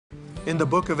In the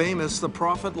book of Amos, the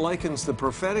prophet likens the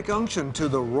prophetic unction to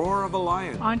the roar of a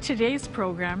lion. On today's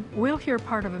program, we'll hear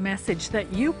part of a message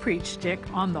that you preached, Dick,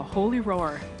 on the Holy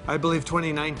Roar. I believe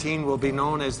 2019 will be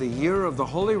known as the year of the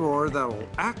Holy Roar that will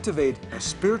activate a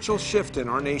spiritual shift in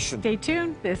our nation. Stay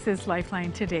tuned. This is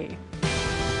Lifeline Today.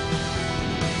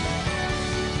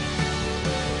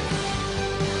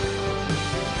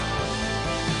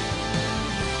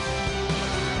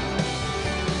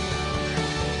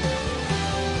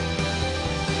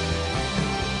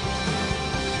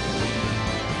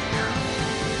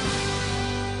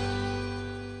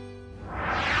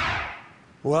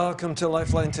 Welcome to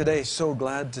Lifeline Today. So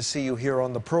glad to see you here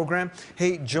on the program.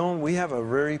 Hey, Joan, we have a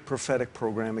very prophetic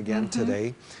program again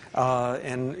today.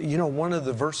 And, you know, one of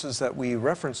the verses that we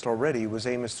referenced already was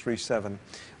Amos 3:7,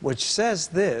 which says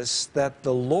this, that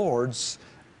the Lord's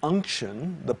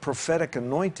unction, the prophetic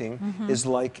anointing, is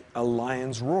like a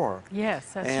lion's roar.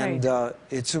 Yes, that's and, right. And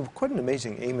it's quite an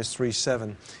amazing, Amos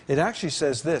 3:7. It actually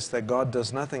says this, that God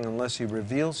does nothing unless he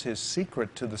reveals his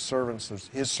secret to the servants,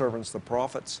 his servants, the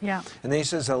prophets. Yeah. And then he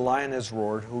says, a lion has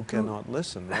roared, who cannot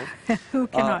listen, right?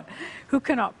 who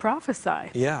cannot prophesy?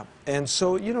 Yeah. And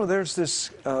so, you know, there's this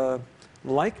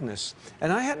likeness.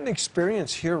 And I had an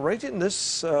experience here right in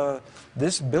this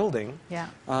this building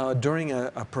during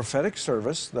a prophetic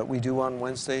service that we do on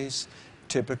Wednesdays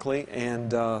typically.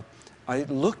 And I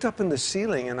looked up in the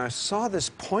ceiling and I saw this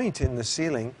point in the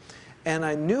ceiling and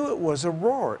I knew it was a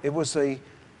roar. It was the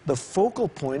focal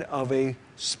point of a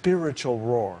spiritual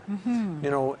roar.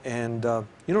 You know, and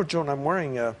you know, Joan, I'm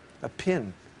wearing a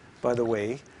pin, by the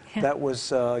way. That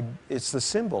was, it's the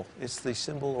symbol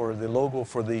or the logo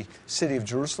for the city of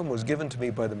Jerusalem, was given to me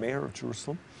by the mayor of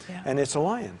Jerusalem. Yeah. And it's a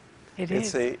lion.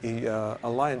 It's a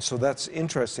lion, so that's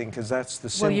interesting because that's the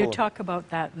symbol. Well, you talk about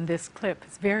that in this clip.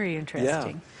 It's very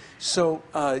interesting. Yeah. So,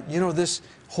 you know, this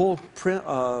whole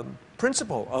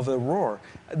principle of a roar,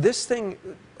 this thing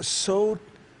so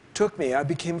took me. I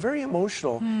became very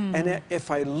emotional, and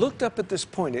if I looked up at this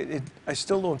point, I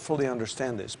still don't fully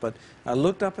understand this, but I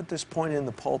looked up at this point in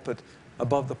the pulpit,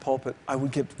 above the pulpit, I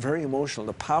would get very emotional.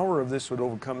 The power of this would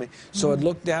overcome me. So I'd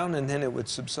look down and then it would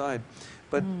subside.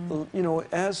 But, you know,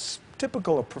 as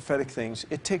typical of prophetic things,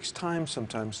 it takes time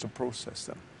sometimes to process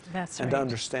them. That's and right. to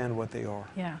understand what they are.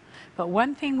 Yeah. But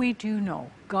one thing we do know,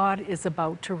 God is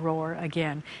about to roar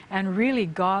again. And really,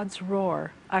 God's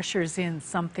roar ushers in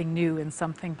something new and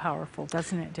something powerful,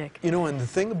 doesn't it, Dick? You know, and the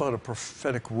thing about a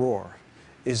prophetic roar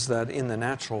is that in the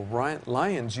natural,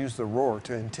 lions use the roar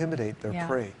to intimidate their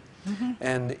prey.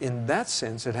 And in that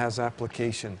sense, it has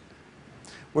application.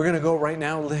 We're going to go right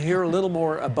now to hear a little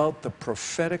more about the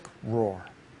prophetic roar.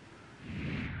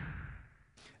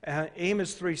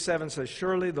 Amos 3:7 says,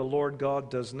 surely the Lord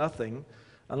God does nothing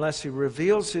unless he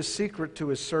reveals his secret to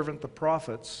his servant the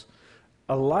prophets.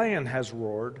 A lion has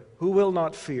roared, who will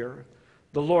not fear?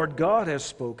 The Lord God has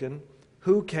spoken,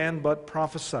 who can but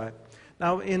prophesy?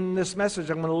 Now in this message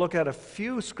I'm going to look at a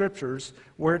few scriptures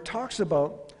where it talks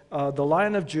about the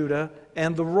Lion of Judah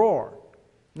and the roar.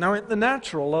 Now in the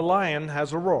natural, a lion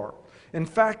has a roar. In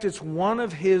fact, it's one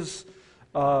of his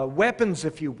weapons,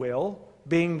 if you will,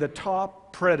 being the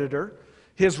top predator.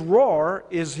 His roar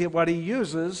is what he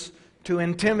uses to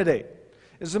intimidate.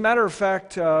 As a matter of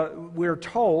fact, we're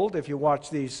told, if you watch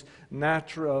these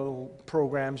natural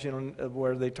programs, you know,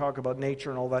 where they talk about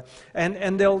nature and all that,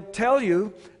 and they'll tell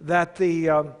you that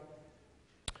the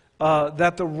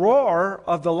roar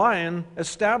of the lion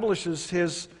establishes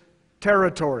his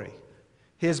territory,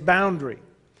 his boundary,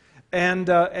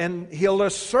 and he'll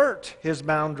assert his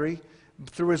boundary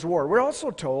through his roar. We're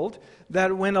also told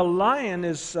that when a lion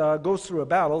goes through a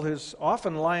battle,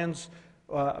 often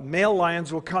male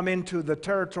lions will come into the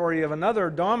territory of another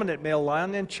dominant male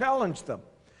lion and challenge them.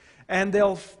 And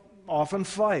they'll often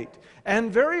fight.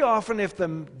 And very often, if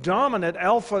the dominant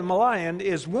alpha lion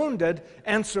is wounded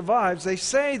and survives, they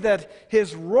say that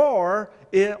his roar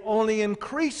only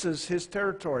increases his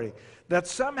territory. That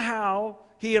somehow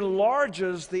he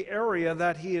enlarges the area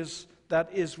that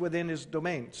is within his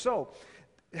domain. So,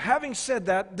 having said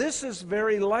that, this is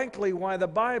very likely why the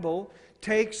Bible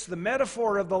takes the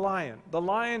metaphor of the lion. The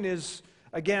lion is,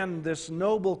 again, this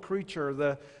noble creature,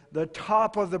 the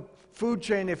top of the food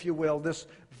chain, if you will, this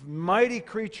mighty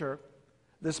creature,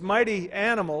 this mighty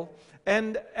animal,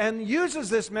 and uses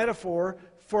this metaphor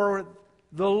for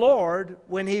the Lord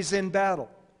when he's in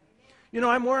battle. You know,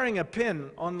 I'm wearing a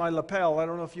pin on my lapel. I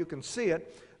don't know if you can see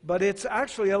it, but it's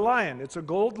actually a lion. It's a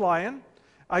gold lion.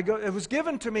 It was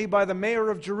given to me by the mayor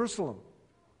of Jerusalem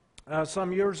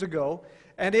some years ago,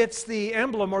 and it's the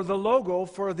emblem or the logo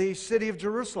for the city of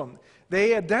Jerusalem.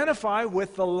 They identify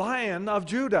with the Lion of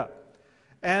Judah.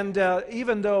 And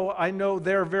even though I know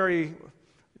they're very,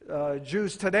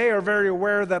 Jews today are very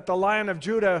aware that the Lion of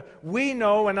Judah we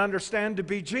know and understand to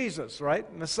be Jesus,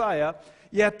 right? Messiah.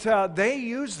 Yet they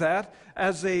use that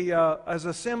as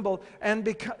a symbol. And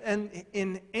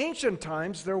in ancient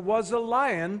times, there was a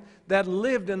lion that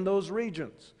lived in those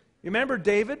regions. You remember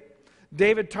David?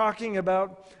 David talking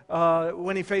about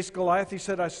when he faced Goliath, he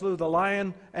said, I slew the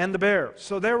lion and the bear.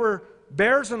 So there were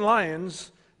bears and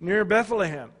lions near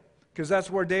Bethlehem, because that's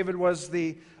where David was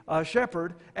the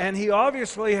shepherd, and he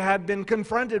obviously had been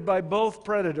confronted by both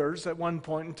predators at one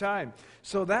point in time.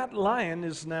 So that lion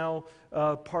is now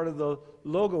part of the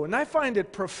logo. And I find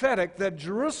it prophetic that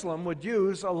Jerusalem would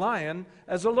use a lion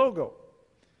as a logo,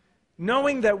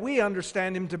 knowing that we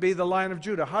understand him to be the Lion of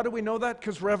Judah. How do we know that?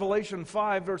 Because Revelation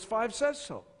 5, verse 5 says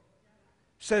so.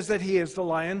 It says that he is the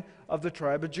Lion of the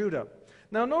tribe of Judah.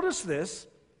 Now notice this.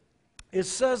 It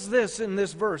says this in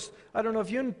this verse. I don't know if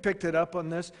you picked it up on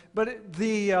this, but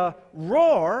the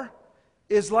roar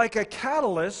is like a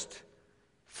catalyst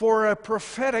for a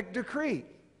prophetic decree.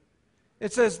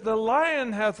 It says, the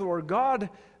lion hath roared. God,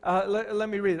 let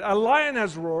me read it. A lion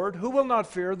has roared, who will not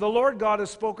fear? The Lord God has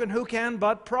spoken, who can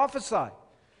but prophesy?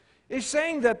 He's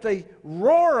saying that the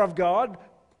roar of God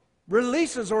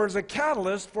releases or is a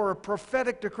catalyst for a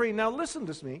prophetic decree. Now listen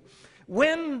to me.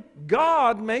 When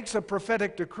God makes a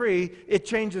prophetic decree, it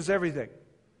changes everything.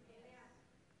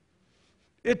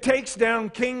 It takes down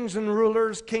kings and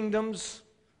rulers, kingdoms,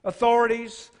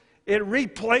 authorities. It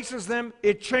replaces them.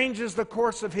 It changes the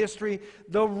course of history.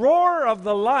 The roar of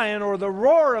the lion, or the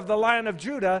roar of the Lion of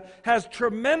Judah, has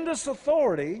tremendous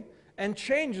authority and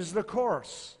changes the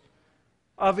course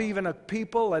of even a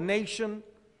people, a nation,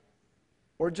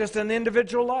 or just an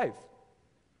individual life.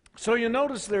 So you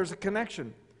notice there's a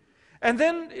connection. And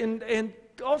then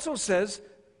it also says,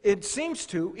 it seems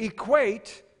to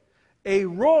equate a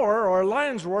roar or a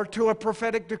lion's roar to a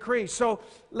prophetic decree. So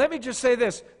let me just say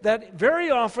this, that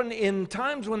very often in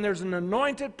times when there's an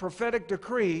anointed prophetic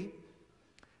decree,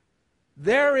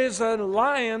 there is a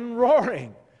lion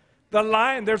roaring. The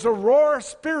lion, there's a roar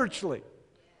spiritually.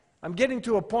 I'm getting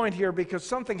to a point here because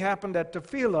something happened at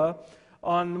Tefillah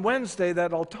on Wednesday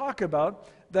that I'll talk about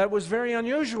that was very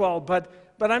unusual, but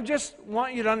I just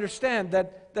want you to understand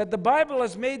that the Bible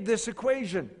has made this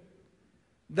equation,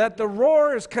 that the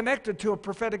roar is connected to a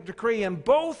prophetic decree, and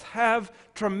both have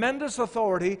tremendous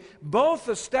authority, both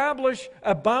establish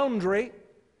a boundary,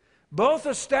 both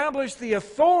establish the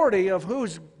authority of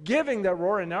who's giving that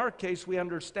roar. In our case, we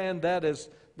understand that as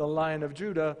the Lion of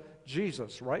Judah,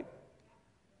 Jesus, right?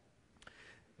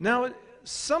 Now,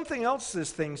 something else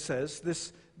this thing says,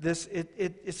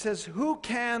 it says, who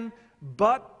can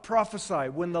but prophesy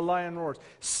when the lion roars,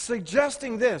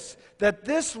 suggesting this, that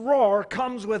this roar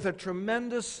comes with a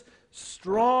tremendous,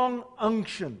 strong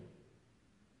unction.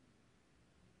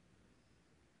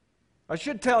 I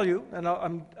should tell you, and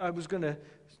I was going to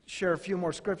share a few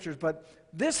more scriptures, but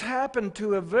this happened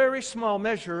to a very small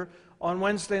measure on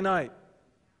Wednesday night.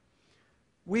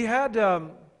 We had,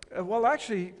 Ryan and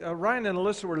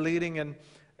Alyssa were leading,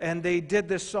 and they did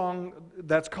this song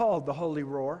that's called The Holy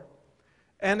Roar.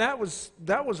 And that was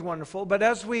wonderful. But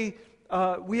as we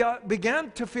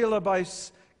began to feel by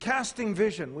casting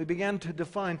vision, we began to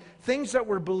define things that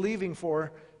we're believing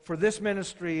for this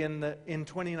ministry in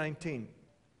 2019.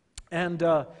 And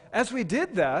as we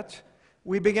did that,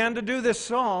 we began to do this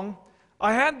song.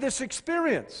 I had this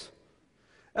experience.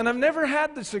 And I've never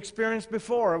had this experience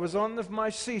before. I was on my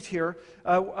seat here,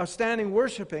 standing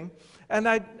worshiping, and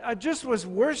I just was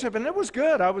worshiping. It was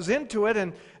good. I was into it,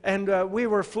 and we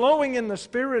were flowing in the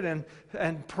Spirit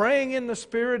and praying in the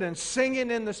Spirit and singing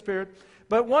in the Spirit.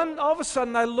 But all of a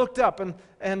sudden I looked up,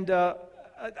 and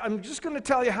I'm just going to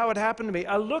tell you how it happened to me.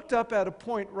 I looked up at a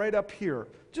point right up here,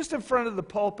 just in front of the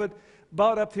pulpit,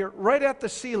 about up here, right at the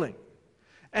ceiling.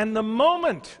 And the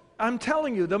moment, I'm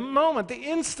telling you, the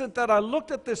instant that I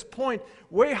looked at this point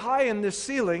way high in this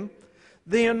ceiling,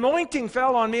 the anointing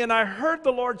fell on me, and I heard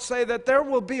the Lord say that there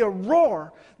will be a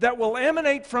roar that will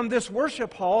emanate from this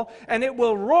worship hall, and it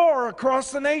will roar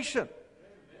across the nation.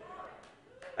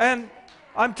 And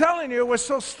I'm telling you, it was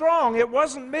so strong. It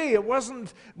wasn't me. It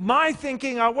wasn't my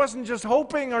thinking. I wasn't just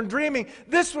hoping or dreaming.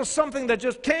 This was something that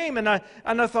just came, and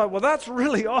I thought, well, that's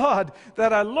really odd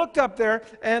that I looked up there,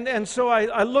 and so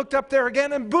I looked up there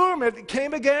again, and boom, it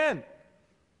came again.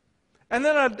 And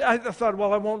then I thought,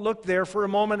 well, I won't look there for a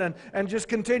moment and just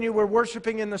continue. We're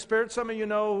worshiping in the Spirit. Some of you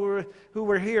know who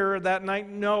were here that night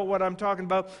know what I'm talking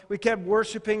about. We kept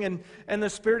worshiping in the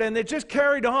Spirit, and it just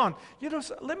carried on. You know,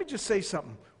 let me just say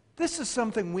something. This is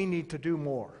something we need to do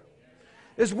more.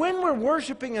 is when we're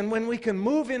worshiping and when we can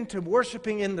move into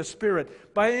worshiping in the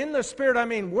Spirit. By in the Spirit, I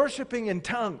mean worshiping in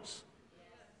tongues,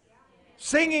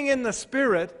 singing in the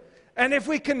Spirit. And if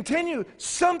we continue,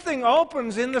 something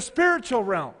opens in the spiritual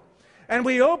realm. And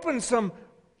we open some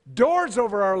doors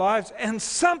over our lives, and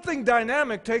something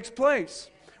dynamic takes place.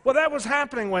 Well, that was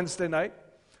happening Wednesday night.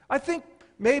 I think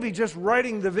maybe just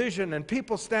writing the vision and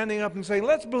people standing up and saying,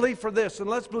 let's believe for this and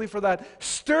let's believe for that,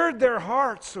 stirred their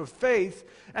hearts of faith,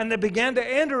 and they began to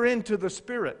enter into the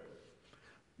Spirit.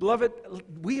 Beloved,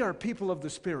 we are people of the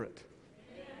Spirit.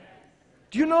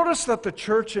 Do you notice that the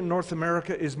church in North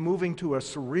America is moving to a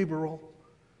cerebral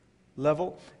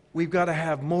level? We've got to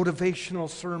have motivational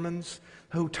sermons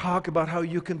who talk about how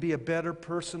you can be a better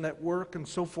person at work and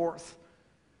so forth.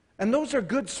 And those are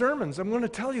good sermons. I'm going to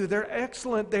tell you, they're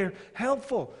excellent, they're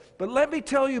helpful. But let me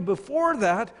tell you, before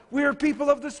that, we are people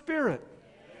of the Spirit.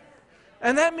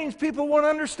 And that means people won't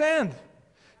understand.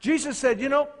 Jesus said, you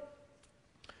know,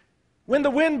 when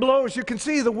the wind blows, you can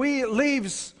see the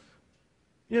leaves,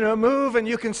 move, and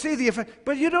you can see the effect.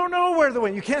 But you don't know where the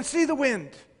wind, you can't see the wind.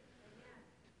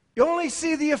 You only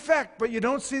see the effect, but you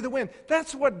don't see the wind.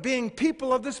 That's what being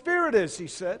people of the Spirit is, he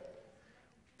said.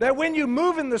 That when you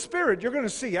move in the Spirit, you're going to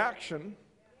see action,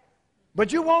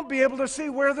 but you won't be able to see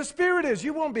where the Spirit is.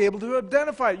 You won't be able to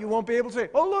identify it. You won't be able to say,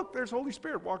 oh, look, there's Holy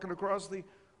Spirit walking across the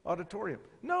auditorium.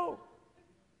 No.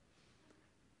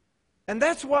 And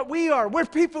that's what we are. We're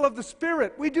people of the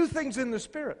Spirit. We do things in the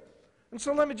Spirit. And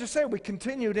so let me just say, we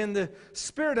continued in the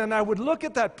Spirit, and I would look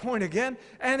at that point again,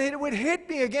 and it would hit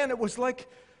me again. It was like,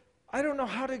 I don't know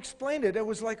how to explain it. It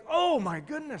was like, oh my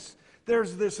goodness,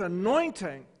 there's this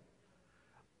anointing.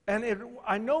 And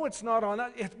I know it's not on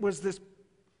that. It was this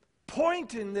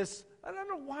point in this, I don't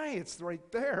know why it's right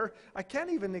there. I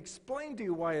can't even explain to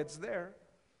you why it's there.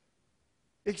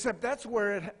 Except that's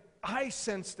where I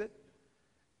sensed it.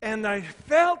 And I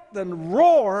felt the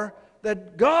roar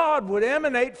that God would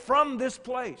emanate from this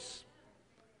place.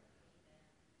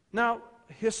 Now,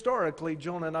 historically,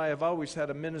 Joan and I have always had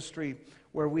a ministry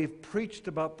where we've preached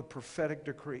about the prophetic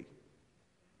decree.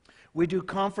 We do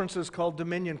conferences called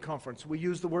Dominion Conference. We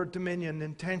use the word dominion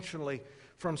intentionally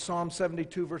from Psalm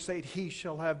 72, verse 8, he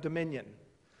shall have dominion.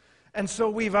 And so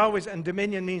we've always, and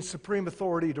dominion means supreme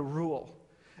authority to rule.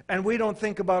 And we don't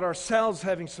think about ourselves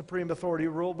having supreme authority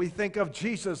to rule. We think of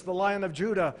Jesus, the Lion of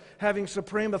Judah, having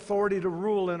supreme authority to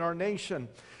rule in our nation.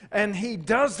 And he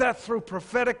does that through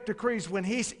prophetic decrees when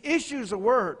he issues a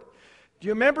word. Do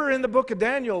you remember in the book of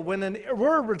Daniel when a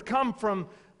word would come from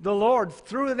the Lord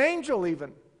through an angel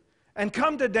even and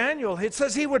come to Daniel? It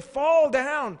says he would fall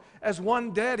down as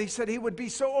one dead. He said he would be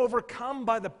so overcome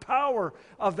by the power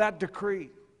of that decree.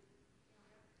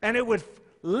 And it would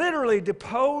literally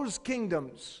depose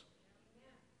kingdoms.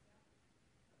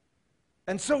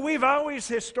 And so we've always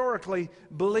historically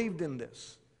believed in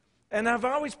this. And I've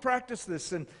always practiced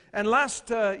this. And last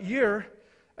year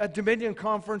at Dominion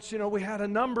Conference, we had a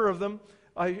number of them.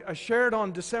 I shared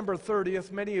on December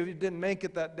 30th. Many of you didn't make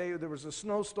it that day. There was a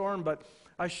snowstorm. But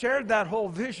I shared that whole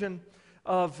vision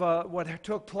of what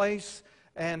took place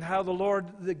and how the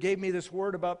Lord gave me this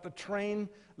word about the train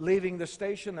leaving the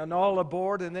station and all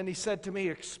aboard. And then he said to me,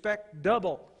 expect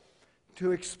double.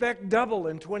 To expect double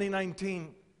in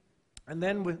 2019. And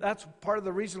then that's part of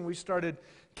the reason we started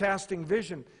casting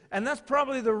vision. And that's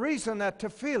probably the reason at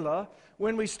Tefillah,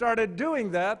 when we started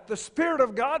doing that, the Spirit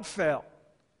of God fell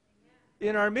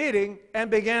in our meeting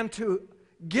and began to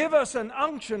give us an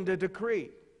unction to decree.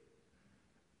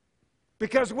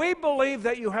 Because we believe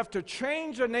that you have to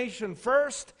change a nation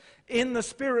first in the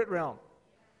spirit realm.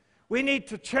 We need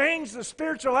to change the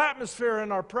spiritual atmosphere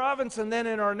in our province and then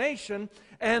in our nation,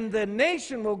 and the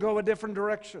nation will go a different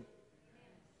direction.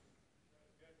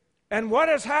 And what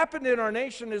has happened in our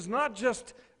nation is not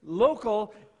just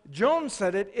local. Joan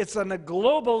said it, it's on a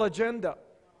global agenda.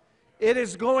 It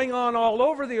is going on all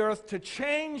over the earth to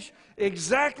change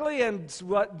exactly, and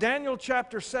what Daniel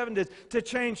chapter 7 did, to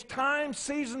change times,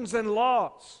 seasons, and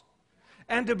laws.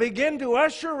 And to begin to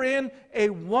usher in a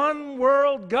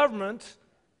one-world government,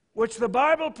 which the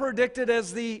Bible predicted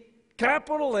as the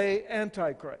capital A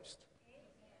Antichrist.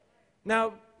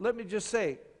 Now, let me just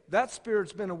say, that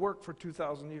spirit's been at work for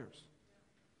 2,000 years.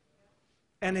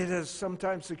 And it has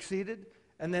sometimes succeeded,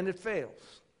 and then it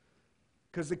fails.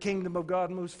 Because the kingdom of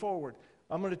God moves forward.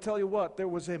 I'm going to tell you what, there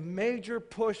was a major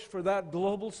push for that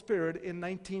global spirit in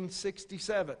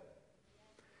 1967,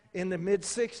 in the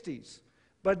mid-60s.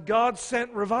 But God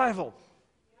sent revival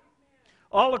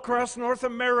all across North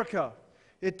America.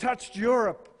 It touched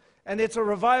Europe, and it's a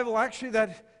revival actually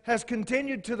that has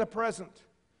continued to the present.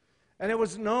 And it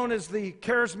was known as the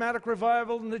charismatic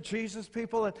revival and the Jesus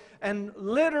people. And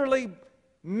literally,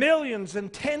 Millions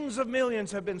and tens of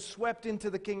millions have been swept into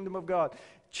the kingdom of God.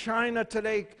 China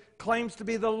today claims to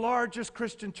be the largest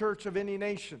Christian church of any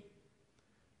nation.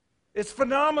 It's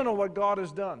phenomenal what God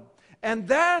has done. And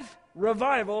that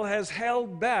revival has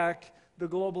held back the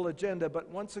global agenda. But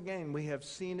once again, we have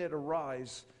seen it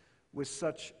arise with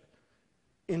such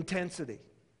intensity.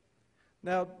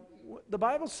 Now, the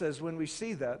Bible says when we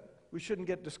see that, we shouldn't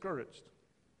get discouraged.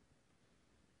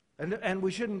 And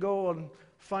we shouldn't go and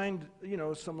find,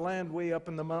 some land way up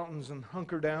in the mountains and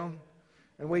hunker down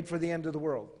and wait for the end of the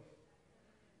world.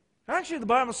 Actually, the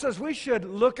Bible says we should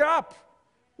look up.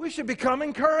 We should become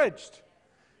encouraged.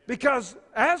 Because,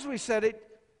 as we said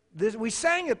it, we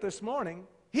sang it this morning,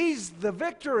 He's the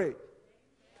victory.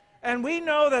 And we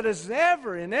know that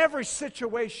in every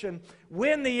situation,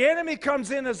 when the enemy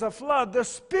comes in as a flood, the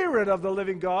Spirit of the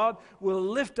living God will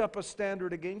lift up a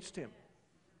standard against him.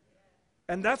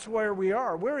 And that's where we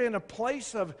are. We're in a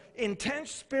place of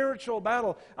intense spiritual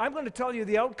battle. I'm going to tell you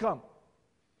the outcome.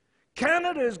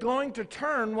 Canada is going to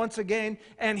turn once again,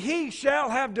 and He shall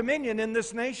have dominion in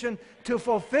this nation to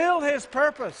fulfill His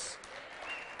purpose.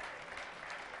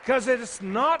 Because it's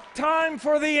not time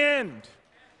for the end.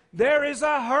 There is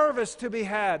a harvest to be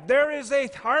had. There is a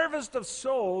harvest of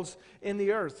souls in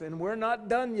the earth, and we're not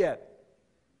done yet.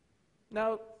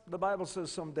 Now, the Bible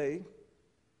says someday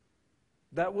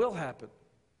that will happen.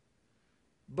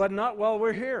 But not while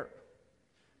we're here.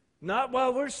 Not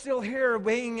while we're still here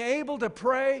being able to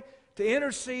pray, to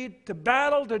intercede, to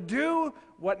battle, to do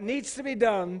what needs to be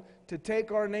done to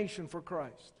take our nation for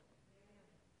Christ.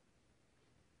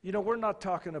 We're not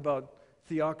talking about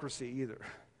theocracy either.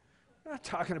 We're not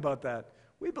talking about that.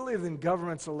 We believe in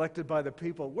governments elected by the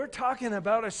people. We're talking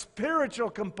about a spiritual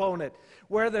component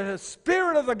where the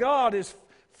Spirit of the God is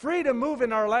free to move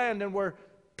in our land and where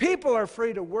people are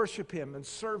free to worship Him and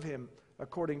serve Him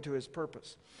according to His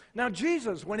purpose. Now,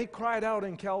 Jesus, when He cried out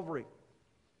in Calvary,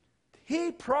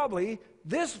 this probably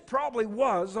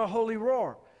was a holy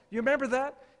roar. You remember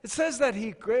that? It says that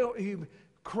he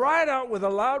cried out with a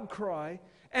loud cry,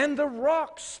 and the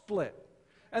rocks split.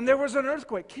 And there was an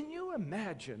earthquake. Can you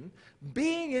imagine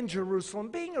being in Jerusalem,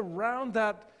 being around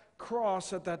that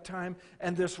cross at that time,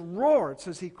 and this roar? It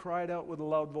says He cried out with a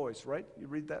loud voice, right? You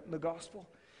read that in the gospel.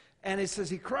 And it says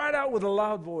He cried out with a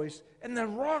loud voice, and the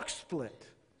rocks split.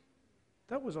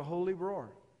 That was a holy roar.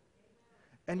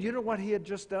 And you know what He had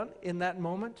just done in that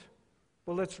moment?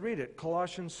 Well, let's read it.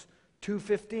 Colossians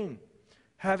 2:15.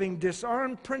 Having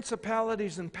disarmed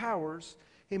principalities and powers,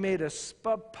 He made a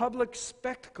public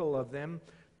spectacle of them,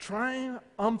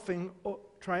 triumphing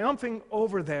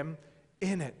over them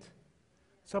in it.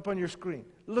 It's up on your screen.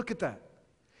 Look at that.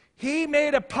 He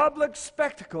made a public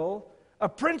spectacle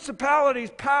of principalities,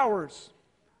 powers.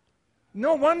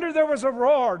 No wonder there was a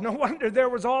roar. No wonder there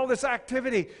was all this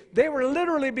activity. They were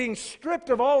literally being stripped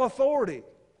of all authority.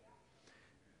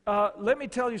 Let me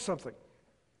tell you something.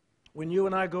 When you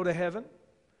and I go to heaven,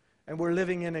 and we're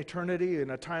living in eternity in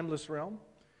a timeless realm,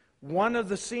 one of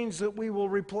the scenes that we will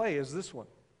replay is this one,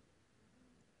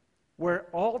 where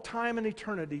all time and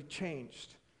eternity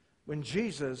changed when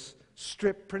Jesus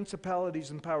stripped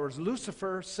principalities and powers,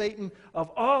 Lucifer, Satan, of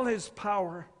all his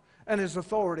power and his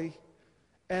authority,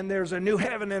 and there's a new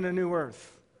heaven and a new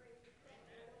earth.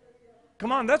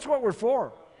 Come on, that's what we're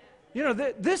for.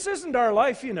 This isn't our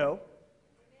life,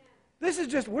 This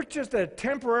is we're just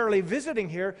temporarily visiting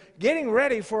here, getting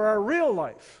ready for our real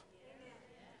life,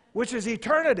 which is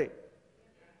eternity.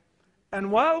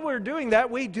 And while we're doing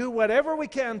that, we do whatever we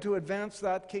can to advance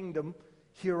that kingdom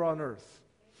here on earth.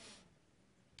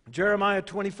 Jeremiah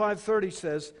 25:30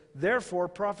 says, "Therefore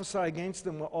prophesy against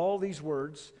them with all these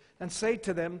words, and say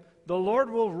to them, the Lord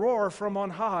will roar from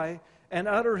on high and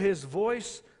utter His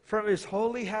voice from His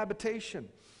holy habitation.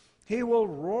 He will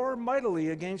roar mightily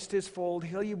against His fold.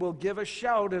 He will give a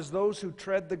shout as those who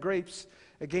tread the grapes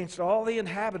against all the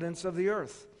inhabitants of the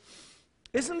earth."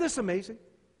 Isn't this amazing?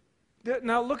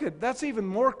 Now look at, that's even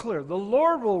more clear. The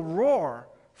Lord will roar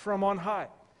from on high.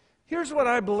 Here's what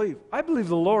I believe. I believe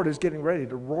the Lord is getting ready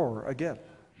to roar again.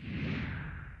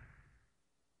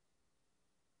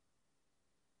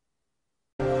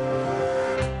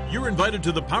 You're invited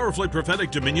to the Powerfully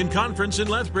Prophetic Dominion Conference in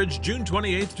Lethbridge, June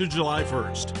 28th to July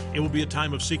 1st. It will be a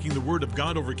time of seeking the Word of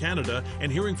God over Canada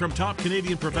and hearing from top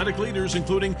Canadian prophetic leaders,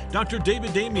 including Dr.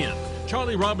 David Damien,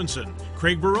 Charlie Robinson,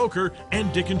 Craig Baroker,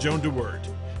 and Dick and Joan DeWert.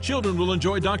 Children will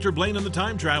enjoy Dr. Blaine and the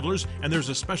Time Travelers, and there's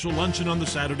a special luncheon on the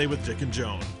Saturday with Dick and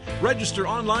Joan. Register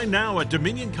online now at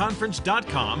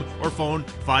dominionconference.com or phone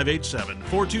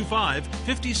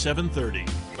 587-425-5730.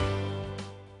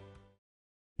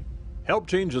 Help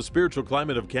change the spiritual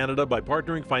climate of Canada by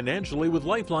partnering financially with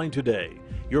Lifeline today.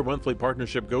 Your monthly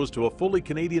partnership goes to a fully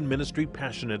Canadian ministry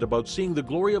passionate about seeing the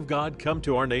glory of God come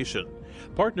to our nation.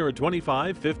 Partner at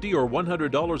 $25, $50, or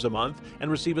 $100 a month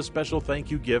and receive a special thank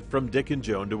you gift from Dick and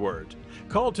Joan DeWert.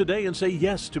 Call today and say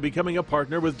yes to becoming a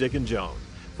partner with Dick and Joan.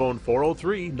 Phone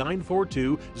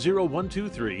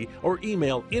 403-942-0123 or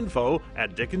email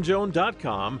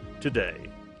info@dickandjoan.com today.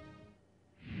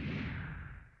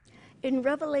 In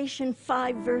Revelation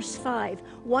 5, verse 5,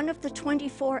 one of the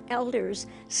 24 elders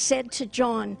said to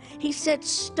John, he said,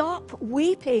 "Stop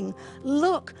weeping.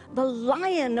 Look, the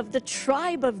Lion of the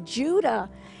tribe of Judah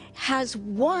has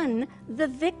won the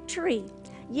victory."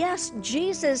 Yes,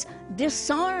 Jesus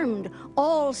disarmed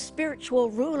all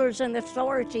spiritual rulers and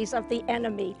authorities of the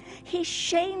enemy. He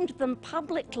shamed them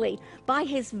publicly by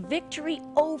his victory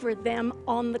over them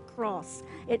on the cross.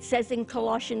 It says in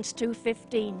Colossians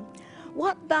 2:15.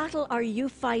 What battle are you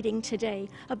fighting today?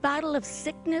 A battle of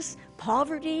sickness,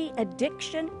 poverty,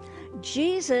 addiction?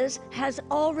 Jesus has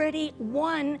already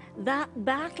won that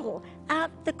battle at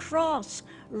the cross.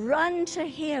 Run to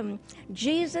him.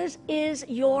 Jesus is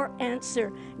your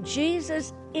answer.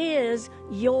 Jesus is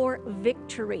your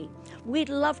victory. We'd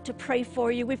love to pray for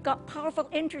you. We've got powerful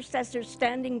intercessors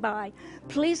standing by.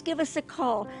 Please give us a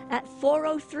call at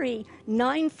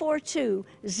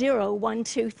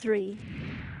 403-942-0123.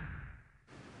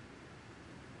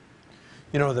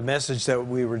 You know, the message that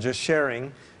we were just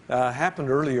sharing happened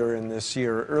earlier in this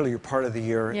year, earlier part of the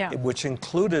year, which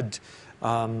included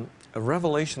a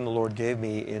revelation the Lord gave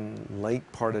me in late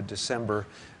part of December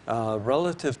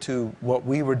relative to what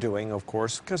we were doing, of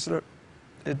course, because it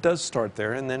does start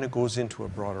there, and then it goes into a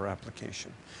broader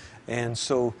application. And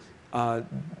so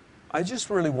I just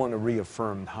really want to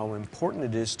reaffirm how important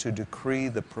it is to decree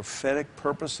the prophetic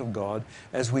purpose of God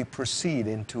as we proceed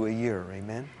into a year.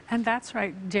 Amen? And that's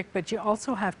right, Dick, but you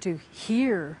also have to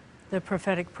hear the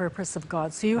prophetic purpose of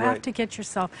God. So you have to get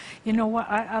yourself, you know what,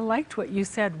 I liked what you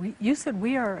said. You said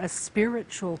we are a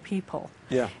spiritual people.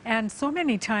 Yeah. And so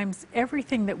many times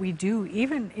everything that we do,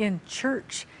 even in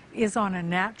church, is on a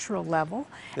natural level.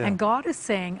 Yeah. And God is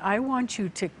saying, I want you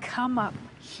to come up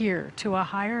here to a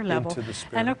higher level. Into the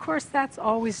Spirit. And of course, that's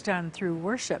always done through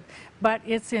worship. But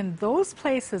it's in those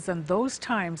places and those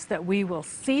times that we will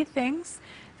see things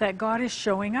that God is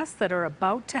showing us that are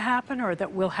about to happen or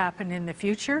that will happen in the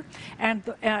future. And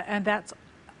that's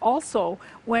also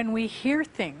when we hear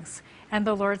things and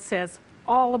the Lord says,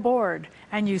 all aboard,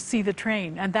 and you see the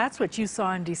train. And that's what you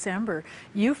saw in December.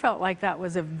 You felt like that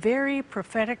was a very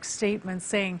prophetic statement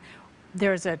saying,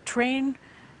 there's a train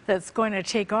that's going to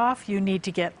take off, you need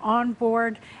to get on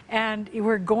board, and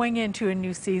we're going into a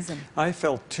new season. I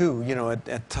felt too, you know, at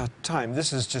the time,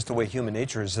 this is just the way human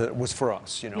nature is, it was for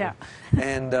us, you know. Yeah.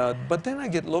 And, but then I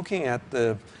get looking at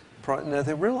the, and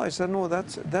I realize that, no,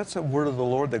 that's a word of the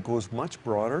Lord that goes much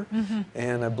broader,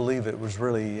 and I believe it was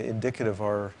really indicative of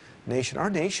our nation. Our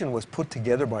nation was put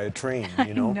together by a train,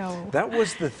 you know. I know. That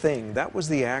was the thing. That was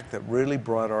the act that really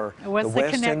brought the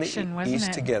West and the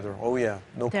East together. Oh yeah,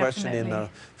 no question in the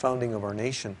founding of our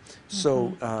nation.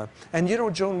 So, and you know,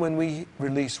 Joan, when we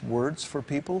release words for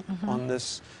people on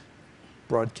this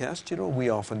broadcast, you know, we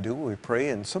often do, we pray,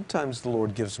 and sometimes the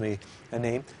Lord gives me a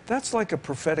name. That's like a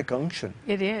prophetic unction.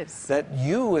 It is. That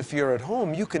you, if you're at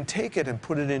home, you can take it and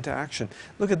put it into action.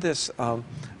 Look at this. A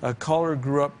caller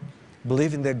grew up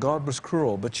believing that God was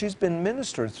cruel, but she's been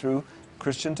ministered through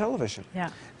Christian television.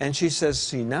 Yeah. And she says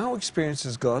she now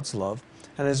experiences God's love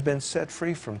and has been set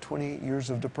free from 28 years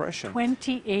of depression.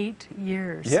 28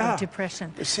 years of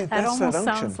depression. See, that almost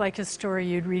sounds like a story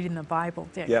you'd read in the Bible,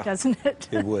 Dick, doesn't it?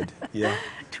 It would, yeah.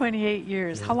 28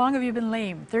 years. Yeah. How long have you been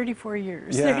lame? 34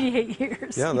 years, 38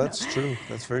 years. Yeah, that's true.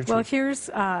 That's very true. Well, here's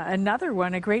another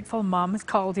one. A grateful mom has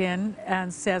called in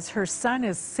and says her son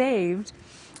is saved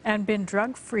and been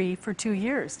drug-free for 2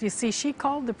 years. You see, she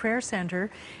called the prayer center,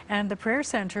 and the prayer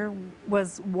center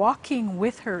was walking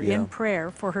with her in prayer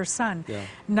for her son. Yeah.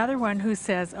 Another one who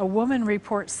says, a woman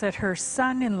reports that her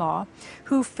son-in-law,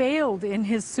 who failed in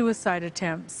his suicide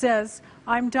attempt, says,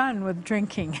 I'm done with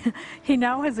drinking. He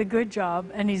now has a good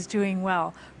job, and he's doing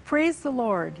well. Praise the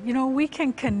Lord. You know, we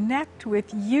can connect with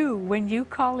you when you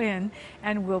call in,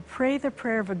 and we'll pray the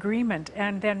prayer of agreement,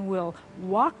 and then we'll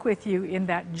walk with you in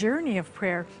that journey of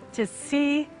prayer to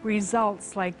see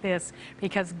results like this,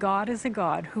 because God is a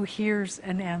God who hears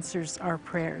and answers our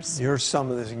prayers. Here's some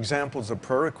of the examples of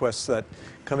prayer requests that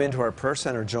come into our prayer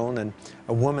center, Joan, and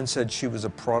a woman said she was a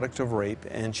product of rape,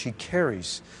 and she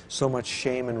carries so much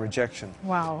shame and rejection.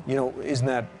 Wow. You know, isn't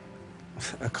that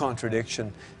a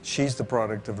contradiction. She's the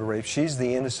product of the rape. She's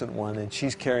the innocent one, and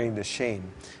she's carrying the shame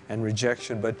and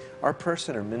rejection. But our prayer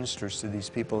center ministers to these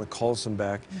people and calls them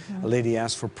back. A lady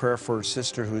asked for prayer for her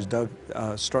sister who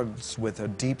struggles with a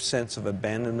deep sense of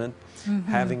abandonment,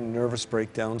 having nervous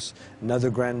breakdowns. Another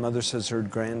grandmother says her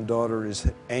granddaughter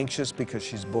is anxious because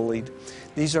she's bullied.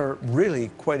 These are really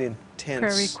quite intense.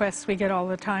 Prayer requests we get all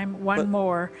the time. One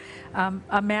more,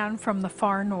 a man from the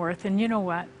far north, and you know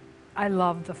what? I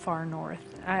love the far north.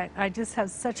 I just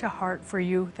have such a heart for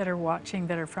you that are watching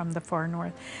that are from the far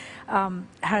north.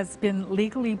 Has been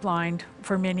legally blind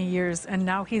for many years, and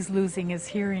now he's losing his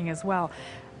hearing as well.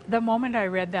 The moment I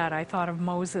read that, I thought of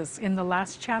Moses. In the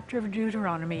last chapter of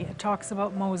Deuteronomy, it talks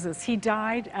about Moses. He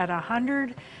died at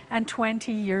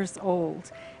 120 years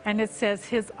old, and it says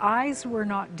his eyes were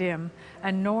not dim,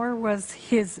 and nor was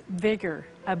his vigor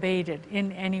abated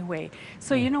in any way.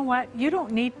 So you know what? You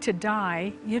don't need to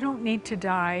die. You don't need to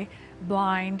die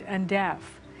blind and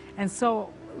deaf. And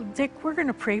so, Dick, we're going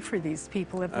to pray for these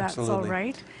people if that's all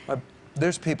right.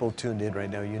 There's people tuned in right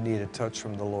now. You need a touch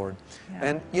from the Lord. Yeah.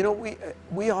 And you know,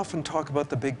 we often talk about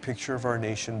the big picture of our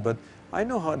nation, but I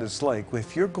know how it's like.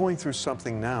 If you're going through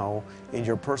something now in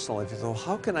your personal life, you say, well,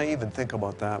 how can I even think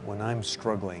about that when I'm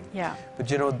struggling? Yeah. But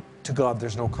you know, to God,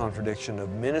 there's no contradiction of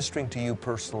ministering to you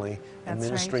personally and That's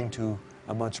ministering right. to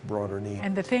a much broader need.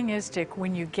 And the thing is, Dick,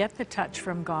 when you get the touch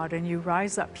from God and you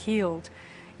rise up healed,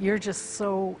 you're just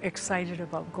so excited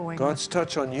about going. God's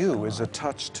touch on you is a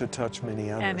touch to touch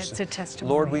many others. And it's a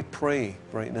testimony. Lord, we pray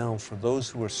right now for those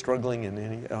who are struggling in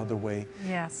any other way.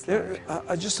 Yes, There, Lord.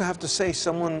 I just have to say,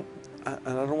 someone, and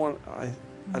I don't want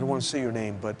to say your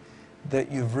name, but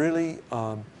that you've really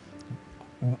go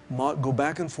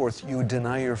back and forth. You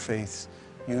deny your faith.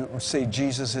 You say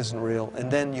Jesus isn't real,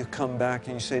 and then you come back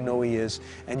and you say no, he is.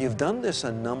 And you've done this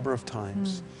a number of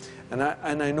times. And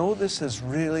I know this has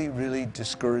really, really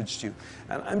discouraged you.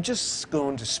 And I'm just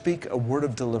going to speak a word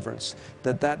of deliverance,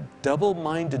 that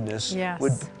double-mindedness,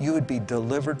 Yes. you would be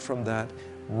delivered from that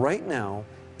right now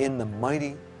in the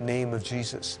mighty name of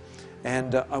Jesus.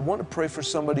 And I want to pray for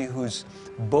somebody whose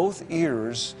both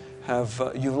ears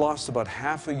have, you've lost about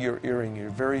half of your hearing. You're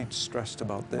very stressed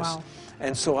about this. Wow.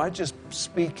 And so I just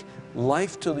speak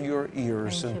life to your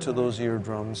ears Thank and you, to Lord. those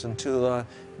eardrums and to the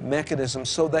mechanism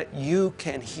so that you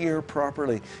can hear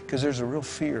properly, because there's a real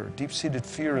fear, deep-seated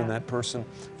fear in Yeah. that person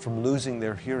from losing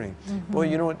their hearing. Boy,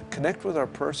 you know what? Connect with our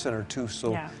prayer center too,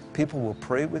 so Yeah. people will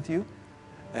pray with you.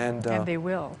 And they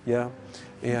will. Yeah,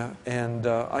 yeah. And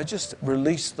I just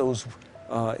release those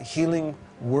healing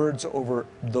words over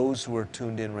those who are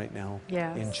tuned in right now.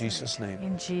 Yes. In Jesus' name.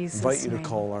 In Jesus' Invite you to name.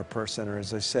 call our prayer center,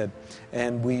 as I said.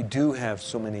 And we do have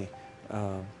so many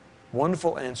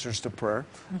wonderful answers to prayer.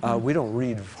 We don't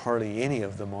read hardly any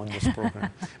of them on this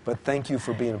program. But thank you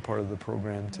for being a part of the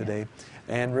program today.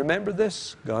 And remember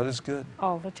this, God is good.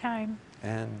 All the time.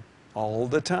 And all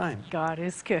the time. God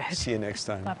is good. See you next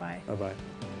time. Bye-bye. Bye-bye.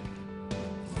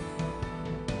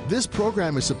 This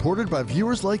program is supported by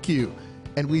viewers like you,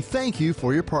 and we thank you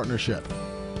for your partnership.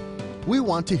 We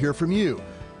want to hear from you.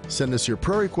 Send us your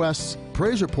prayer requests,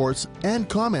 praise reports, and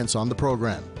comments on the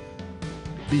program.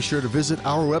 Be sure to visit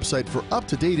our website for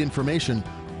up-to-date information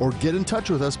or get in touch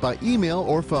with us by email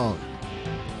or phone.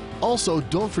 Also,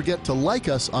 don't forget to like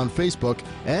us on Facebook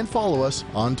and follow us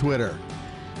on Twitter.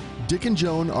 Dick and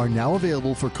Joan are now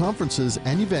available for conferences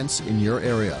and events in your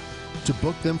area. To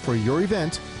book them for your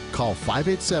event, call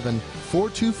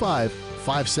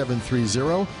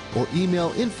 587-425-5730 or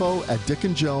email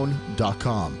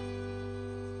info@dickandjoan.com.